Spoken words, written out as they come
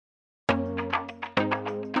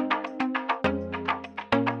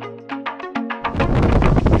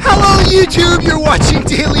YouTube, you're watching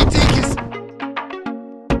Daily Dinkus.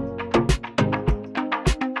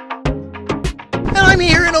 And I'm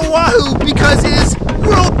here in Oahu because it is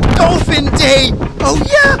World Dolphin Day. Oh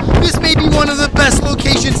yeah, this may be one of the best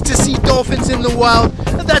locations to see dolphins in the wild.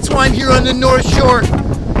 And that's why I'm here on the North Shore.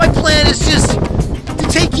 My plan is just to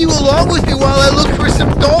take you along with me while I look for some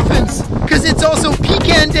dolphins. Because it's also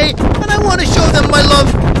pecan day and I want to show them my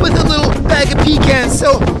love with a little bag of pecans.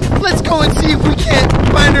 So let's go and see if we can't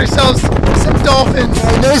find ourselves some dolphins.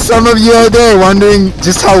 I know some of you out there wondering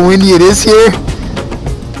just how windy it is here.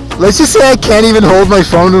 Let's just say I can't even hold my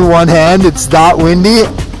phone in one hand. It's that windy.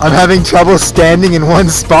 I'm having trouble standing in one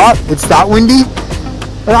spot. It's that windy.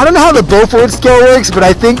 And I don't know how the Beaufort scale works, but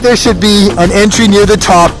I think there should be an entry near the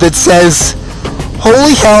top that says,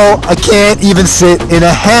 "Holy hell, I can't even sit in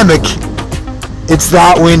a hammock. It's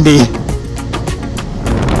that windy."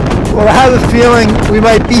 Well, I have a feeling we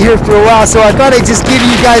might be here for a while, so I thought I'd just give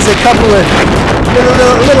you guys a couple of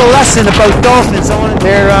little lesson about dolphins.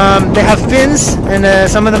 They have fins, and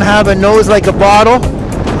some of them have a nose like a bottle,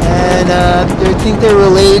 and they think they're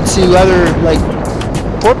related to other like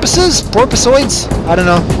porpoisoids. I don't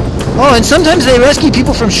know. Oh, and sometimes they rescue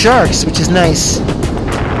people from sharks, which is nice.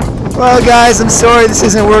 Well, guys, I'm sorry this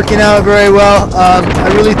isn't working out very well. I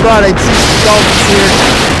really thought I'd see some dolphins here.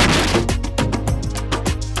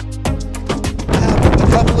 A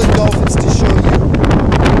couple of dolphins to show you.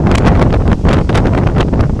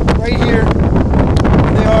 Right here,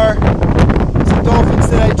 they are some dolphins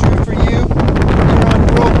that I drew for you here on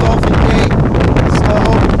World Dolphin Day. So I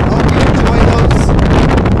hope you enjoy those.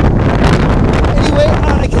 Anyway,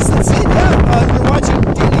 I guess that's it. Yeah, you're watching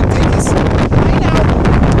Daily Dinkus. Hey now.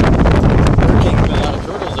 There's a lot of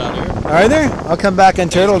turtles out here. Are there? I'll come back on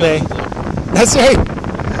Turtle Day. That's right.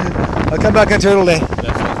 I'll come back on Turtle Day.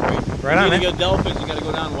 That sounds great. Right on, If man. you get dolphins, you got to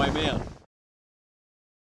go down to Waimea.